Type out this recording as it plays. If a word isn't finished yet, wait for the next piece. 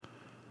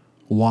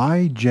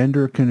Why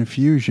Gender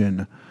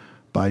Confusion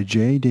by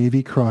J.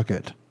 Davy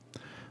Crockett.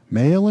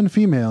 Male and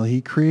female,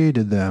 he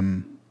created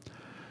them.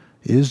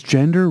 Is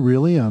gender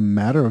really a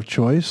matter of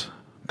choice?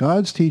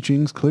 God's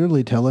teachings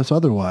clearly tell us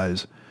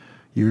otherwise.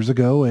 Years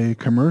ago, a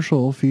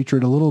commercial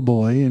featured a little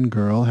boy and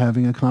girl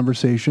having a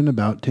conversation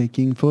about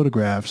taking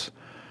photographs.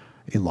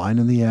 A line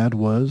in the ad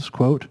was,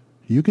 quote,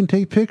 "You can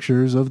take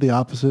pictures of the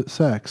opposite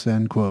sex,"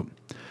 end quote.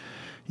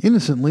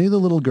 Innocently, the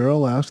little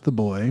girl asked the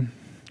boy,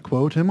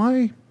 quote, "Am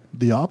I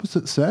the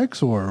opposite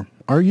sex, or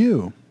are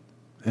you?"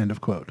 End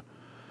of quote.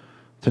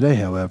 Today,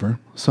 however,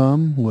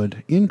 some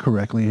would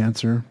incorrectly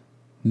answer,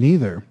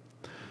 neither.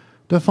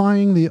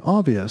 Defying the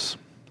obvious.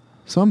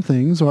 Some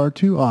things are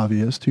too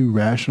obvious to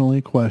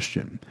rationally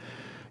question.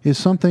 Is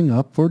something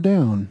up or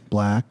down,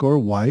 black or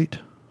white,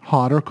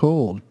 hot or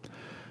cold?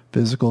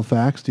 Physical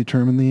facts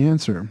determine the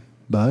answer,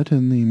 but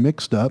in the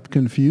mixed-up,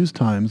 confused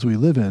times we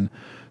live in,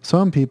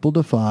 some people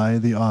defy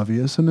the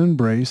obvious and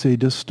embrace a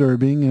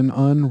disturbing and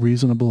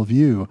unreasonable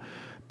view,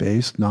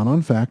 based not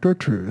on fact or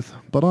truth,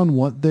 but on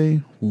what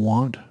they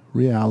want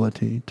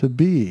reality to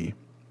be.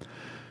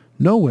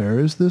 Nowhere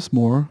is this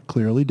more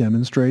clearly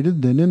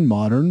demonstrated than in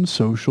modern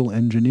social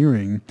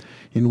engineering,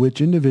 in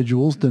which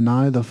individuals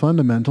deny the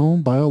fundamental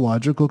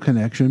biological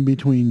connection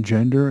between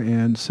gender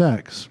and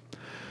sex.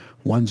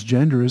 One's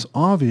gender is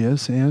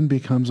obvious and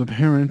becomes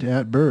apparent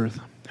at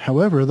birth.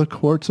 However, the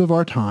courts of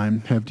our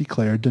time have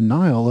declared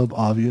denial of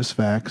obvious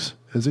facts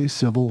as a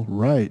civil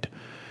right.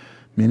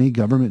 Many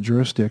government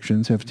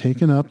jurisdictions have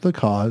taken up the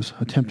cause,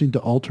 attempting to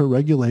alter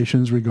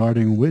regulations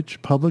regarding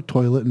which public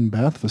toilet and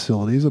bath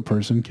facilities a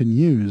person can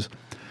use.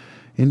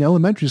 In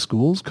elementary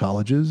schools,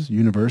 colleges,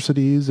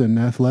 universities, and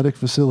athletic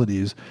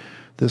facilities,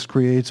 this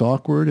creates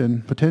awkward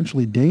and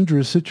potentially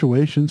dangerous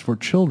situations for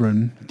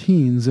children,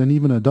 teens, and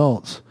even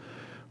adults.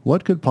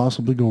 What could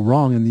possibly go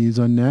wrong in these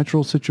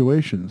unnatural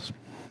situations?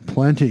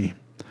 Plenty.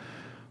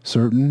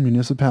 Certain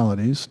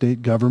municipalities,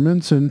 state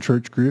governments, and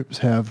church groups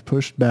have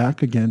pushed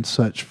back against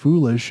such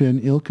foolish and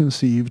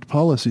ill-conceived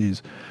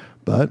policies,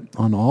 but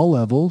on all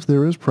levels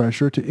there is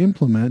pressure to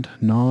implement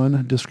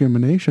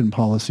non-discrimination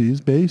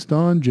policies based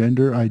on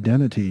gender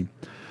identity.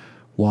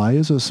 Why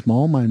is a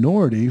small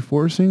minority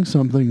forcing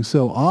something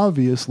so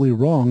obviously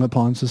wrong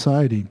upon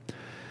society?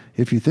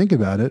 If you think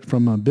about it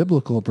from a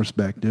biblical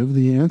perspective,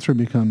 the answer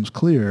becomes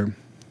clear.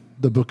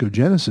 The book of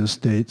Genesis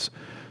states,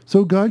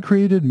 "So God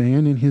created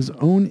man in his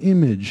own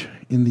image.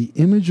 In the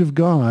image of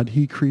God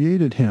he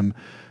created him.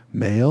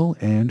 Male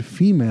and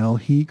female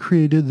he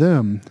created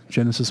them."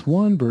 Genesis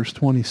 1, verse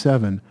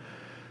 27.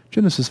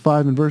 Genesis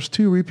 5 and verse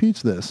 2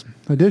 repeats this.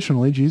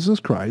 Additionally, Jesus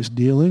Christ,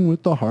 dealing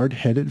with the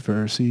hard-headed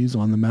Pharisees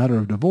on the matter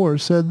of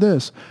divorce, said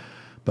this,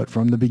 "But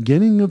from the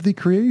beginning of the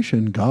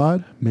creation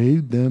God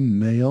made them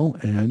male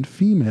and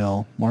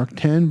female." Mark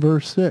 10,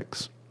 verse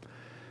 6.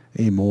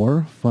 A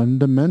more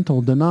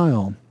fundamental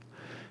denial.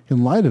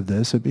 In light of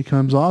this, it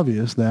becomes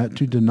obvious that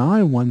to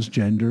deny one's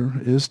gender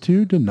is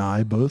to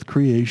deny both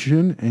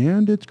creation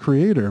and its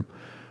creator.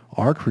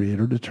 Our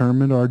Creator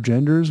determined our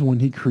genders when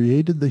he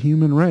created the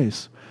human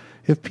race.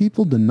 If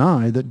people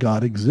deny that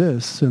God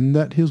exists and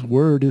that his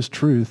word is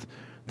truth,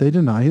 they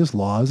deny his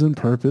laws and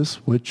purpose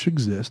which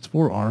exists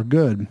for our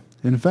good.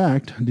 In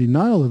fact,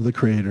 denial of the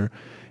Creator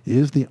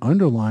is the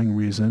underlying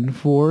reason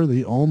for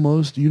the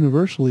almost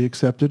universally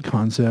accepted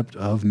concept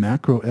of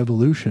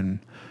macroevolution.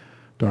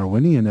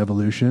 Darwinian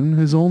evolution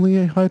is only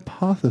a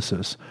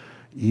hypothesis,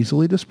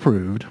 easily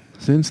disproved,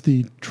 since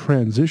the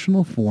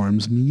transitional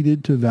forms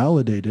needed to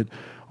validate it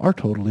are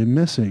totally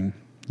missing.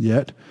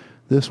 Yet,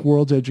 this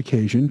world's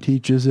education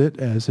teaches it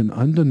as an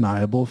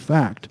undeniable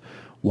fact,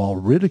 while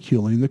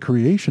ridiculing the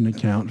creation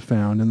account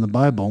found in the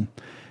Bible,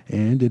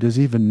 and it is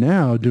even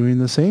now doing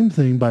the same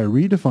thing by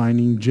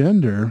redefining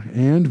gender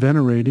and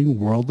venerating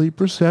worldly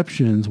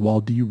perceptions while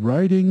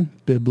deriding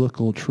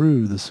biblical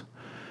truths.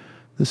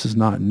 This is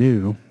not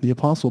new. The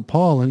Apostle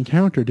Paul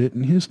encountered it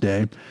in his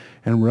day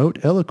and wrote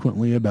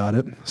eloquently about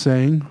it,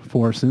 saying,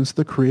 "For since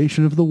the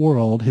creation of the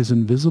world his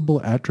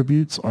invisible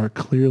attributes are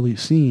clearly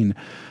seen,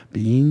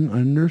 being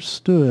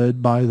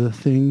understood by the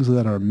things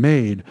that are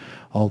made.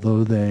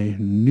 Although they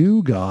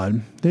knew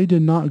God, they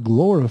did not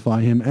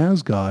glorify him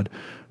as God,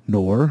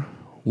 nor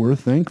were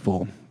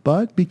thankful,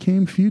 but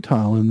became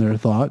futile in their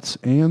thoughts,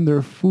 and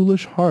their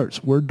foolish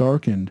hearts were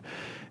darkened.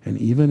 And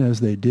even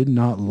as they did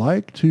not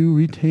like to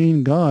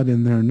retain God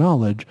in their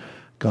knowledge,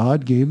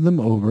 God gave them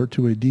over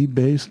to a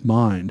debased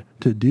mind,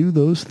 to do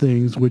those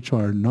things which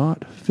are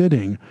not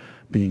fitting,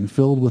 being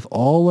filled with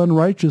all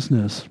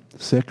unrighteousness,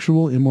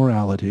 sexual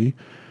immorality.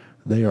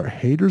 They are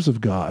haters of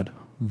God,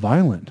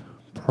 violent,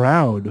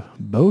 proud,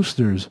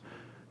 boasters,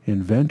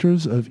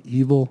 inventors of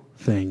evil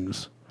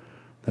things."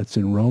 That's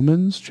in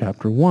Romans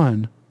chapter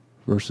 1,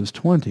 verses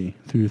 20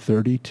 through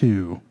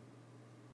 32.